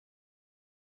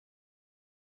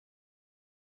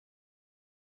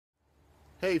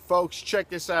Hey folks, check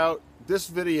this out. This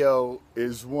video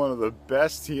is one of the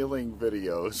best healing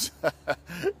videos.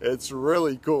 It's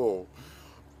really cool.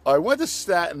 I went to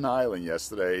Staten Island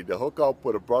yesterday to hook up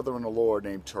with a brother in the Lord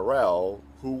named Terrell,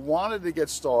 who wanted to get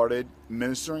started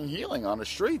ministering healing on the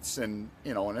streets and,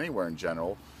 and anywhere in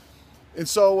general. And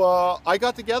so I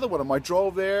got together with him. I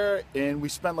drove there and we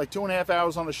spent like 2.5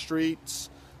 hours on the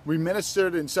streets. We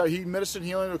ministered, and so he ministered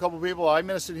healing to a couple people. I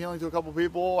ministered healing to a couple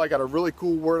people. I got a really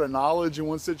cool word of knowledge in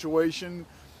one situation.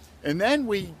 And then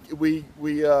we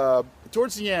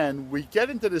towards the end, we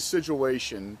get into this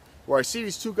situation where I see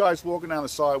these two guys walking down the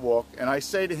sidewalk, and I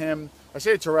say to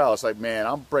Terrell, it's like, man,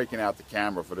 I'm breaking out the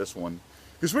camera for this one.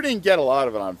 Because we didn't get a lot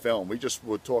of it on film. We just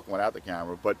were talking without the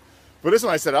camera. But for this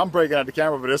one, I said, I'm breaking out the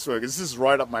camera for this one because this is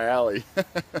right up my alley.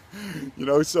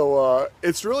 So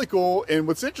it's really cool. And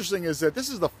what's interesting is that this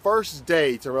is the first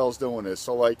day Terrell's doing this.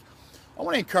 So, like, I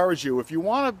want to encourage you, if you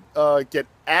want to get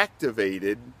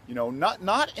activated,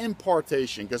 not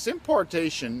impartation, because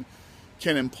impartation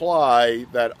can imply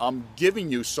that I'm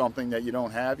giving you something that you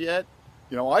don't have yet.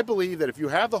 I believe that if you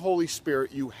have the Holy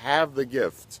Spirit, you have the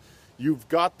gift. You've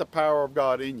got the power of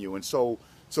God in you. And so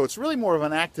it's really more of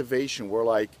an activation where,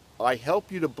 like, I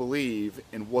help you to believe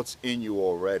in what's in you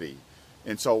already.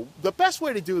 And so the best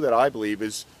way to do that, I believe,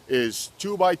 is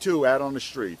 2 by 2 out on the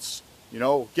streets.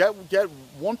 Get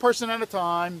one person at a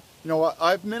time.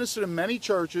 I've ministered in many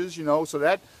churches, so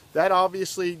that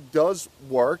obviously does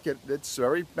work. It's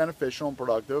very beneficial and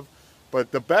productive.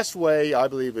 But the best way, I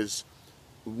believe, is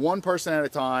one person at a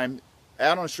time,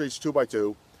 out on the streets, 2 by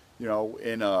 2,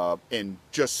 and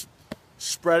just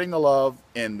spreading the love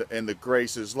and the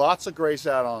graces. Lots of grace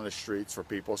out on the streets for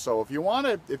people. So if you want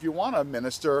to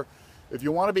minister, if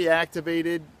you want to be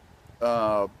activated,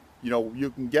 you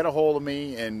can get a hold of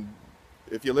me. And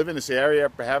if you live in this area,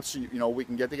 perhaps we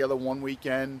can get together one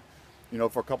weekend,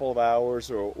 for a couple of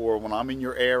hours, or when I'm in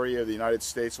your area, the United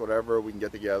States, whatever, we can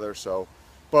get together. So,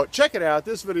 but check it out.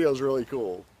 This video is really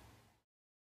cool.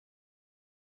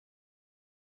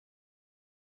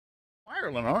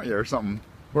 Ireland, aren't you, or something?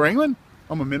 Or England?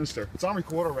 I'm a minister. It's on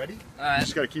record already. You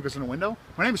just got to keep us in the window.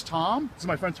 My name is Tom. This is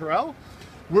my friend Terrell.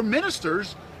 We're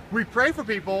ministers. We pray for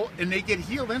people and they get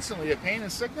healed instantly of pain and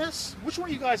sickness. Which one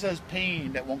of you guys has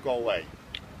pain that won't go away?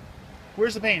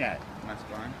 Where's the pain at? My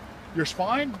spine. Your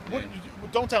spine? Yeah.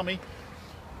 What, don't tell me.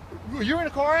 You're in a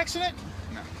car accident?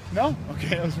 No. No?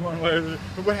 Okay, I was wondering.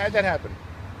 What had that happen?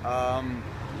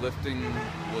 Lifting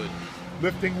wood.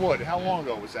 Lifting wood. How long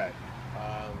ago was that?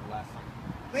 Last summer.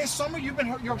 Last summer,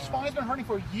 your spine's been hurting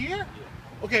for a year?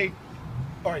 Yeah. Okay,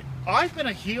 all right. I've been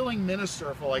a healing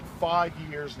minister for like 5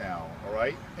 years now. All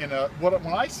right, and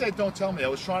when I said "don't tell me," I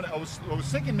was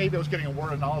thinking maybe I was getting a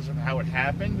word of knowledge of how it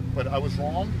happened, but I was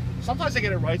wrong. Sometimes I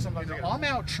get it right. Sometimes I get it wrong. I'm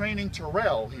out training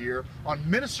Terrell here on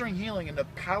ministering healing in the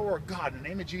power of God in the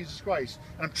name of Jesus Christ,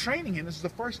 and I'm training him. This is the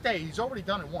first day. He's already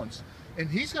done it once. And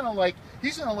he's gonna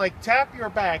tap your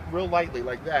back real lightly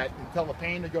like that and tell the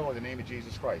pain to go in the name of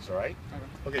Jesus Christ. All right?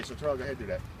 Okay. So Terrell, go ahead, do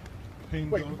that. Pain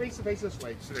Wait, go. face this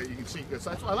way so that you can see this.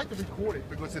 I like to record it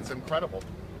because it's incredible.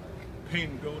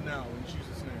 Pain go now in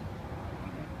Jesus' name.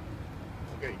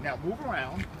 Okay, now move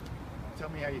around. Tell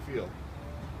me how you feel.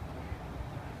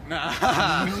 Nah.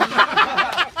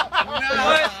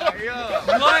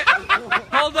 What?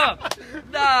 Hold up.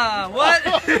 Nah. What?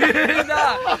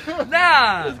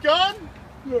 Nah. It's gone?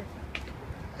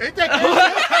 Ain't that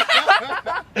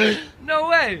crazy? No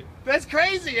way. That's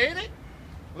crazy, ain't it?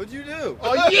 What'd you do?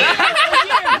 Oh yeah!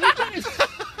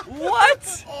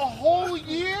 What? A whole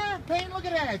year of pain. Look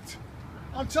at that.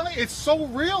 I'm telling you, it's so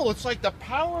real. It's like the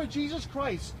power of Jesus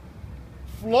Christ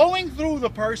flowing through the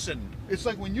person. It's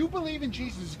like when you believe in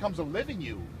Jesus, it becomes a living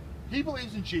you. He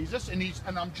believes in Jesus, and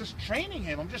I'm just training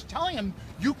him. I'm just telling him,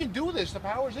 you can do this. The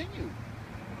power's in you.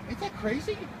 Ain't that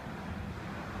crazy?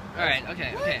 All right.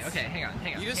 Okay. Hang on.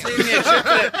 You just saved me a trip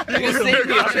to You just saved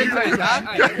me a trip to the doc.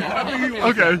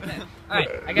 Okay. All right.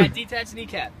 I got a detached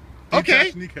kneecap. Okay.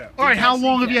 Detached kneecap. All right. How Detached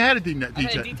long have kneecap. you had a I've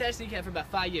had a detached? detached kneecap for about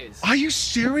 5 years. Are you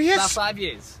serious? About 5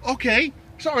 years. Okay.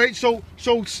 So, all right. So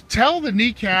tell the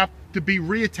kneecap to be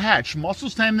reattached.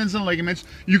 Muscles, tendons, and ligaments.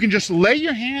 You can just lay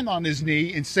your hand on his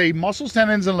knee and say, muscles,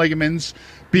 tendons, and ligaments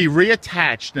be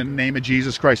reattached in the name of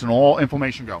Jesus Christ, and all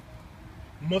inflammation go.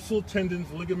 Muscle, tendons,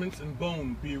 ligaments, and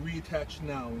bone be reattached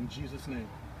now in Jesus' name.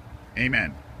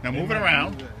 Amen. Now move it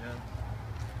around. Yeah.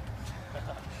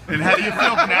 And how do you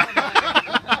feel now?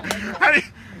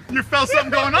 You felt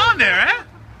something going on there, eh?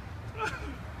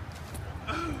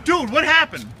 Dude, what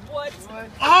happened? What?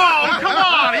 Oh, come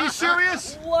on. Are you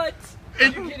serious? What? Are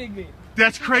And- you kidding me?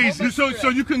 That's crazy. So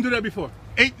you couldn't do that before?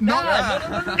 Ain't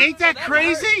that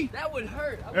crazy? That would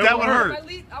hurt. That would hurt.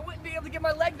 I wouldn't be able to get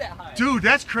my leg that high. Dude,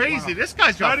 that's crazy. This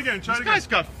guy's got. Try it again. Try it this again. guy's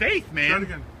got faith, man. Try it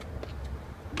again.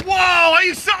 Whoa! Are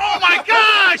you so? Oh my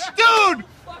gosh, dude!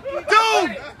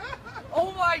 Dude!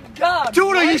 Oh my God!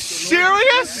 Dude, are you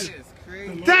serious? That is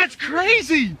crazy. That's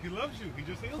crazy. He loves you. He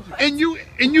just healed you.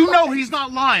 And you know he's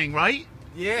not lying, right?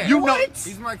 Yeah. You know.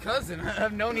 He's my cousin.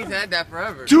 I've known he's had that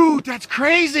forever. Dude, that's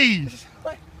crazy.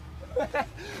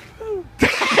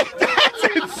 That's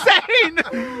insane.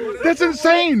 That's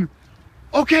insane.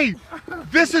 Okay,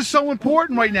 this is so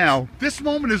important right now. This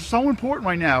moment is so important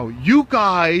right now. You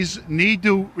guys need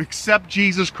to accept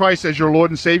Jesus Christ as your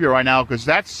Lord and Savior right now, because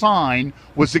that sign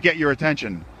was to get your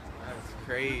attention. That's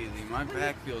crazy. My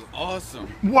back feels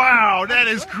awesome. Wow, that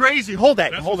is crazy. Hold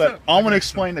that. That's Hold what's that. up. I'm going to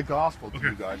explain the gospel to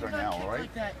you guys right now, all right?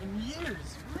 Like that in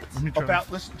years. Let me try.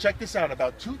 Listen, check this out.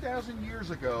 About 2,000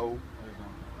 years ago,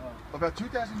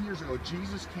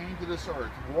 Jesus came to this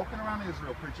earth, walking around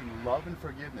Israel, preaching love and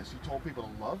forgiveness. He told people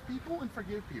to love people and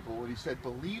forgive people. And he said,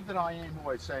 believe that I am who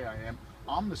I say I am.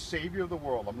 I'm the Savior of the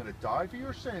world. I'm going to die for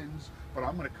your sins, but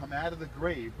I'm going to come out of the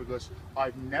grave because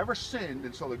I've never sinned,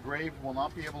 and so the grave will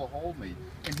not be able to hold me.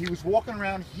 And he was walking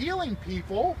around healing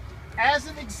people as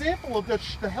an example of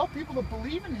this, to help people to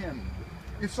believe in him.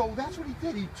 And so that's what he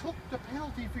did. He took the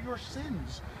penalty for your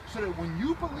sins, so that when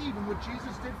you believe in what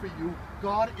Jesus did for you,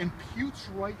 God imputes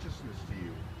righteousness to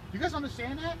you. You guys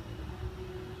understand that?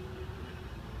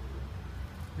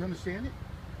 You understand it?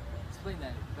 Explain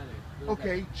that better.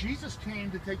 Okay, Jesus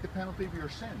came to take the penalty for your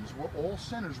sins. We're all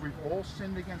sinners. We've all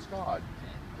sinned against God.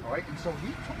 All right, and so he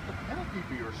took the penalty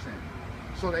for your sin.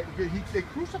 So that they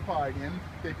crucified him,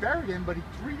 they buried him, but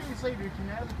 3 days later he came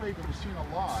out of the grave and was seen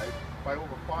alive by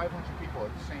over 500 people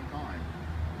at the same time.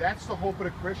 That's the hope of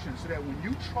the Christian, so that when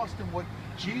you trust in what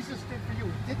Jesus did for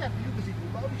you, he did that for you because he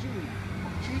loves you.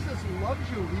 Jesus loves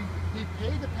you. He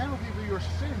paid the penalty for your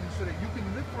sins so that you can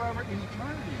live forever in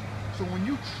eternity. So when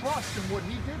you trust in what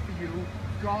he did for you,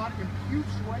 God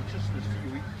imputes righteousness to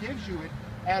you. He gives you it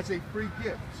as a free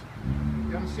gift.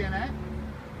 You understand that?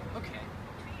 Okay.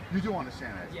 You do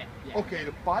understand that? Yeah. Okay,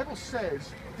 the Bible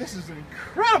says this is an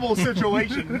incredible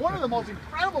situation. One of the most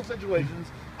incredible situations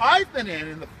I've been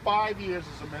in the 5 years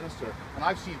as a minister, and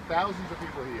I've seen thousands of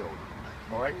people healed.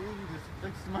 All right? This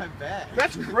fixed my back.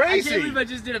 That's I crazy. can't believe I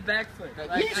just did a backflip. That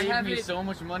Like, I saved have me it. so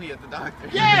much money at the doctor.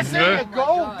 Yes, there you Oh my go.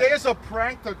 God. There's a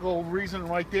practical reason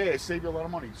right there. Save you a lot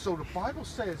of money. So the Bible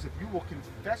says if you will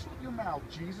confess with your mouth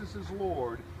Jesus is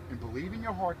Lord and believe in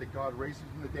your heart that God raised him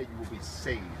from the dead, you will be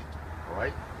saved. All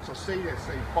right? So say this.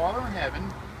 Say, Father in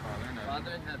heaven,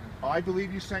 Father in heaven. I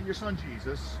believe you sent your son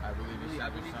Jesus I believe you I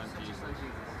sent believe your son you Jesus. sent your son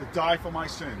Jesus to die for my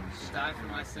sins. to die for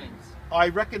my sins. I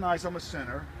recognize I'm a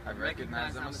sinner I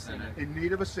recognize I'm a sinner. in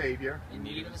need of a Savior. In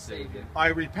need of a Savior. I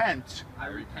repent I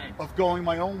repent of going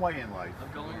my own way in life.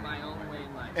 of going my own way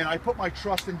in life. And I put my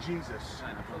trust in Jesus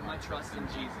I put my trust in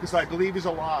Jesus. because I believe he's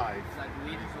alive. Because I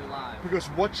believe he's alive. Because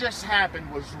what just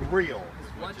happened was real.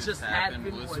 What just just happened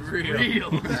happened was was real.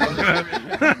 real.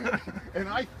 And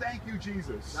I thank you,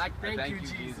 Jesus. I thank you,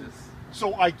 Jesus.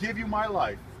 So I give you my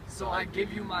life. So I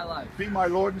give you my life. Be my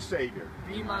Lord and Savior.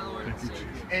 Be my Lord and Savior.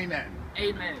 Amen.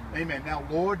 Amen. Amen. Now,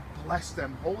 Lord, bless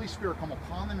them. Holy Spirit, come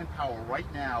upon them in power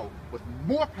right now with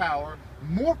more power,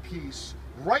 more peace,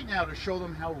 right now to show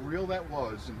them how real that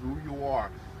was and who you are.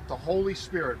 The Holy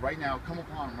Spirit right now, come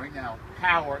upon them right now.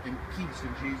 Power and peace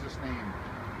in Jesus' name.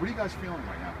 What are you guys feeling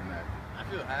right now from that? I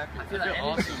feel happy. I feel I that feel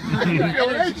energy. awesome. I feel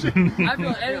energy. energy. I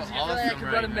feel energy. I feel like I awesome could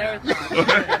run a right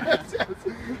marathon.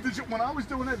 Did you, when I was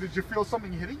doing that, did you feel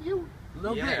something hitting you? A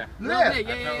little Yeah. bit. A Yeah. little bit. I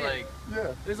Yeah, felt yeah, like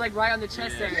Yeah. It was like right on the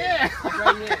chest Yeah. area. Yeah. Like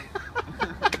right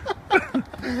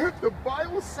here. The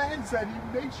Bible says that he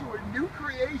makes you a new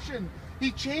creation.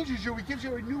 He changes you. He gives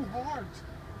you a new heart.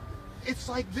 It's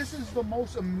like this is the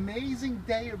most amazing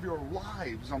day of your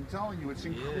lives. I'm telling you, it's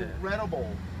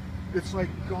incredible. It's like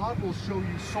God will show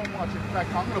you so much. In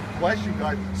fact, I'm going to bless you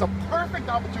guys. It's a perfect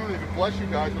opportunity to bless you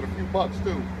guys with a few bucks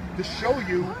too. To show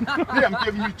you, yeah, I'm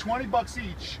giving you 20 bucks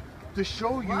each. To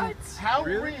show you What? how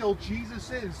Really? real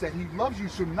Jesus is, that he loves you.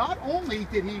 So not only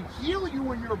did he heal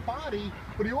you in your body,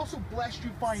 but he also blessed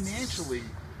you financially,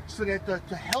 so that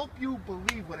to help you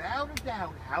believe without a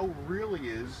doubt how real he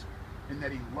is, and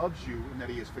that he loves you, and that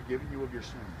he has forgiven you of your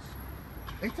sins.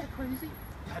 Ain't that crazy?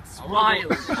 That's I wild.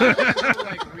 want to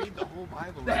like read the whole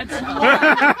Bible. That's right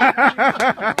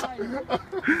wild.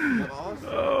 That's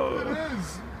awesome. It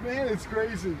is, man. It's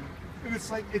crazy, and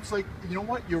it's like you know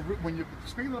what? When you're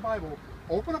speaking of the Bible,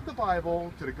 open up the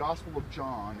Bible to the Gospel of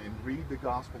John and read the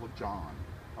Gospel of John.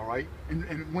 All right,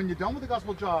 and when you're done with the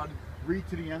Gospel of John, read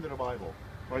to the end of the Bible.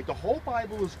 Right? The whole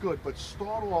Bible is good, but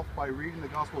start off by reading the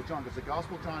Gospel of John, because the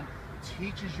Gospel of John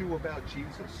teaches you about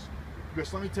Jesus.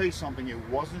 Because let me tell you something, it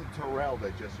wasn't Terrell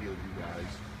that just healed you guys.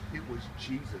 It was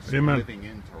Jesus Amen. living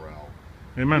in Terrell.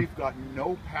 Amen. We've got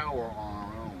no power on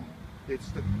our own.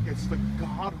 It's the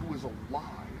God who is alive,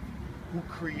 who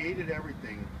created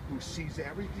everything, who sees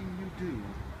everything you do,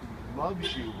 who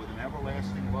loves you with an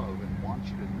everlasting love and wants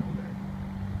you to know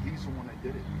that. He's the one that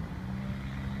did it.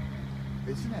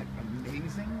 Isn't that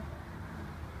amazing?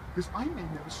 Because I may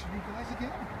never see you guys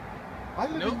again. I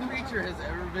live No in New creature has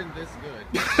ever been this good.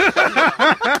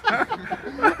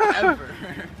 Ever.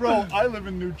 Bro, I live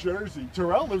in New Jersey.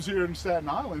 Terrell lives here in Staten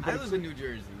Island. I live in New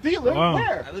Jersey. Do you live Wow.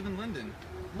 where? I live in Linden.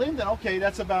 Linden. Okay,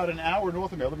 that's about an hour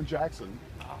north of me. I live in Jackson.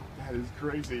 That is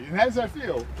crazy. And how does that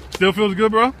feel? Still feels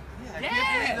good, bro? Yeah, I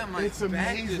can't believe that my It's back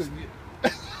amazing.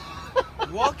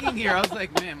 just walking here, I was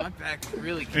like, man, my back's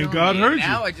really killing God me. heard you.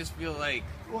 Now I just feel like,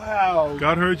 Wow.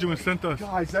 God heard you and sent us.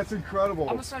 Guys, that's incredible.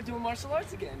 I'm gonna start doing martial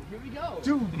arts again. Here we go.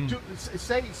 Dude,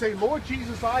 say, Lord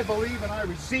Jesus, I believe and I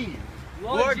receive.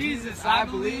 Lord Jesus, I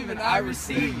believe and I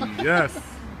receive. Yes.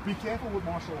 Be careful with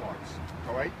martial arts.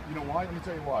 All right. You know why? Let me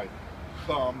tell you why.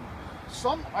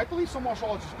 I believe some martial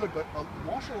arts is good, but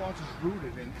martial arts is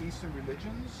rooted in Eastern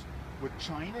religions. With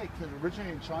China, it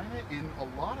originated in China, and a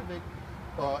lot of it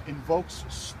invokes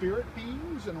spirit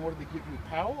beings in order to give you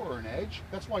power or an edge.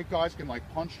 That's why guys can like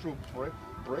punch through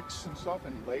bricks and stuff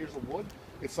and layers of wood.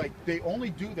 It's like they only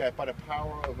do that by the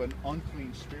power of an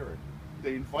unclean spirit.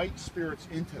 They invite spirits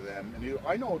into them. And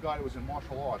I know a guy who was in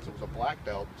martial arts. It was a black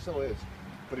belt, still is,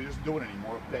 but he doesn't do it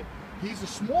anymore. That he's a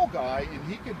small guy, and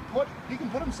he can put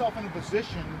himself in a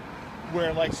position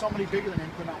where like somebody bigger than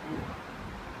him could not move.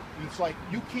 And it's like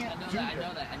you can't do that.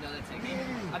 I know that technique.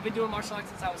 Yeah. I've been doing martial arts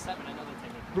since I was 7. I know that technique.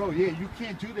 Bro, yeah, you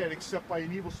can't do that except by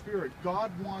an evil spirit.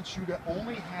 God wants you to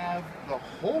only have the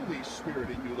Holy Spirit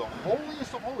in you, the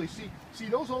holiest of holy. See,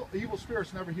 those evil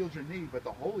spirits never healed your knee, but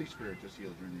the Holy Spirit just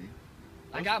healed your knee.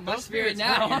 I got my those spirit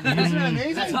spirits now. work. Isn't that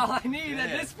amazing? That's all I need at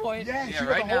Yeah. this point. Yes, yeah, you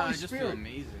got right the now I Holy just Spirit. feel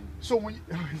amazing. So when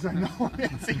I know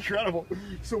it's incredible.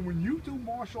 So when you do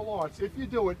martial arts, if you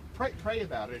do it, pray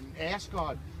about it and ask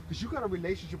God, because you got a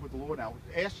relationship with the Lord now.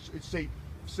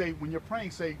 Say when you're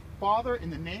praying, say, Father, in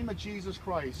the name of Jesus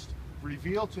Christ,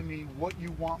 reveal to me what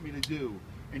you want me to do,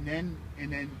 and then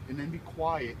be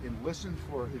quiet and listen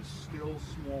for His still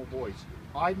small voice.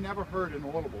 I've never heard an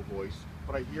audible voice,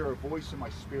 but I hear a voice in my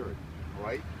spirit. All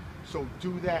right. So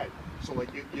do that. So like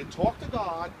you talk to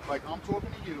God like I'm talking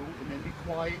to you, and then be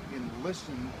quiet and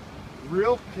listen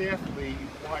real carefully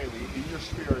and quietly in your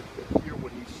spirit to hear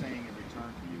what He's saying in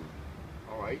return to you.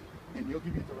 All right? And He'll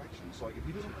give you directions. So like if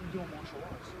He doesn't want you doing martial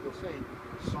arts, He'll say,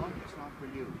 son, it's not for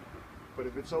you. But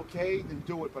if it's okay, then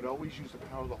do it, but always use the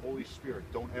power of the Holy Spirit.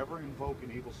 Don't ever invoke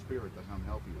an evil spirit to come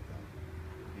help you with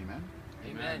that. Amen?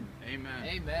 Amen. Amen.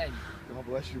 Amen. God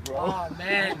bless you, bro. Oh Oh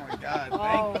man. my God!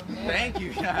 Oh, man. Thank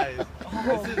you guys.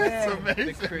 Oh, This is man.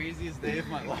 the craziest day of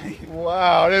my life.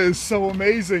 Wow, that is so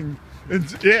amazing. And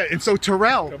yeah, and so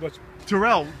God bless you.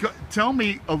 Terrell, tell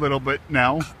me a little bit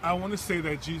now. I want to say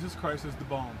that Jesus Christ is the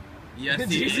bomb. Yes,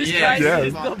 Jesus yes. Christ Yes.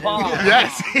 is the bomb.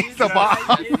 Yes, he's the bomb.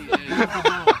 Yes, he is.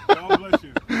 God bless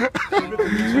you. So good to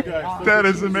meet you guys. So That good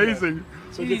is to meet you guys. amazing.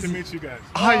 So good to meet you guys.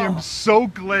 I am so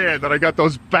glad that I got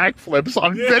those backflips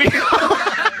on video.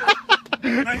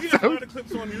 Now, he has a lot of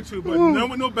clips on YouTube, but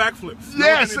no backflips. No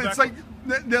Yes, any it's backflips. like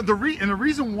the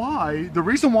reason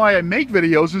why I make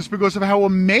videos is because of how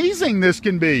amazing this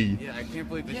can be. Yeah, I can't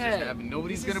believe this Yeah. just happened.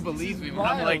 Nobody's This gonna is believe me when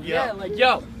wild. I'm like, yo. Yeah, like,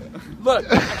 yo, look,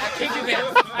 I kick you again.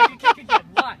 I can kick again.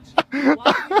 Watch.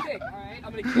 Watch me kick, alright?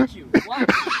 I'm gonna kick you. Watch.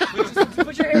 Just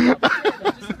put your hand up. Put your hand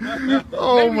up. Just,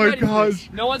 Oh better be my ready for gosh. this.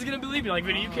 No one's gonna believe you. Like,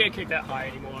 Vinny, you can't kick that high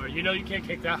anymore. You know you can't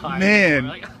kick that high Man.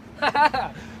 anymore. Like,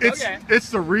 okay. It's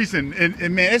the reason, and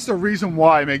man, it's the reason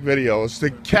why I make videos, to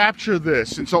capture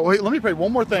this. And so, wait, let me pray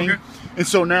one more thing. Okay. And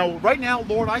so now, right now,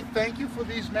 Lord, I thank you for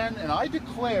these men, and I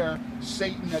declare,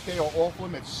 Satan, that they are off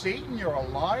limits. Satan, you're a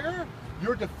liar.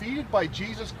 You're defeated by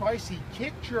Jesus Christ. He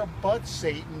kicked your butt,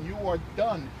 Satan. You are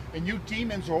done. And you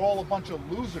demons are all a bunch of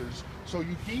losers. So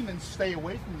you demons, stay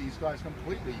away from these guys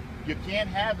completely. You can't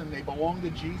have them. They belong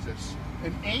to Jesus.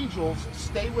 And angels,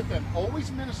 stay with them.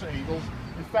 Always minister, angels.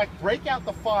 In fact, break out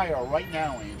the fire right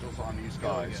now, angels, on these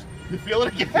guys. You feel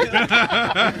it again?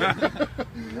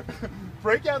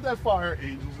 Break out that fire,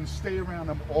 angels, and stay around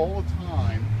them all the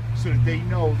time so that they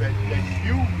know that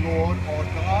you, Lord, are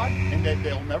God, and that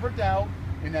they'll never doubt,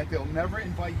 and that they'll never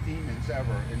invite demons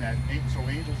ever. And that so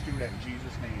angels do that in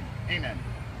Jesus' name. Amen.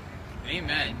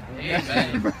 Amen.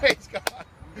 Amen. Praise God.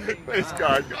 Praise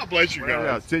God. God bless you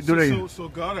guys. So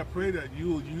God, I pray that you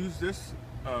will use this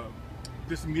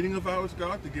this meeting of ours,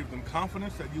 God, to give them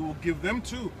confidence that you will give them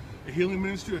too a healing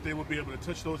ministry, that they will be able to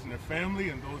touch those in their family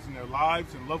and those in their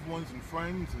lives and loved ones and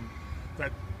friends, and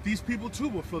that these people too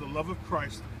will feel the love of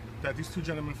Christ that these two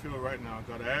gentlemen feel right now.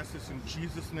 God, I ask this in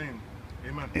Jesus' name.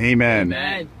 Amen. Amen.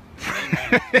 Amen.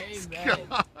 Amen.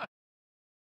 Amen.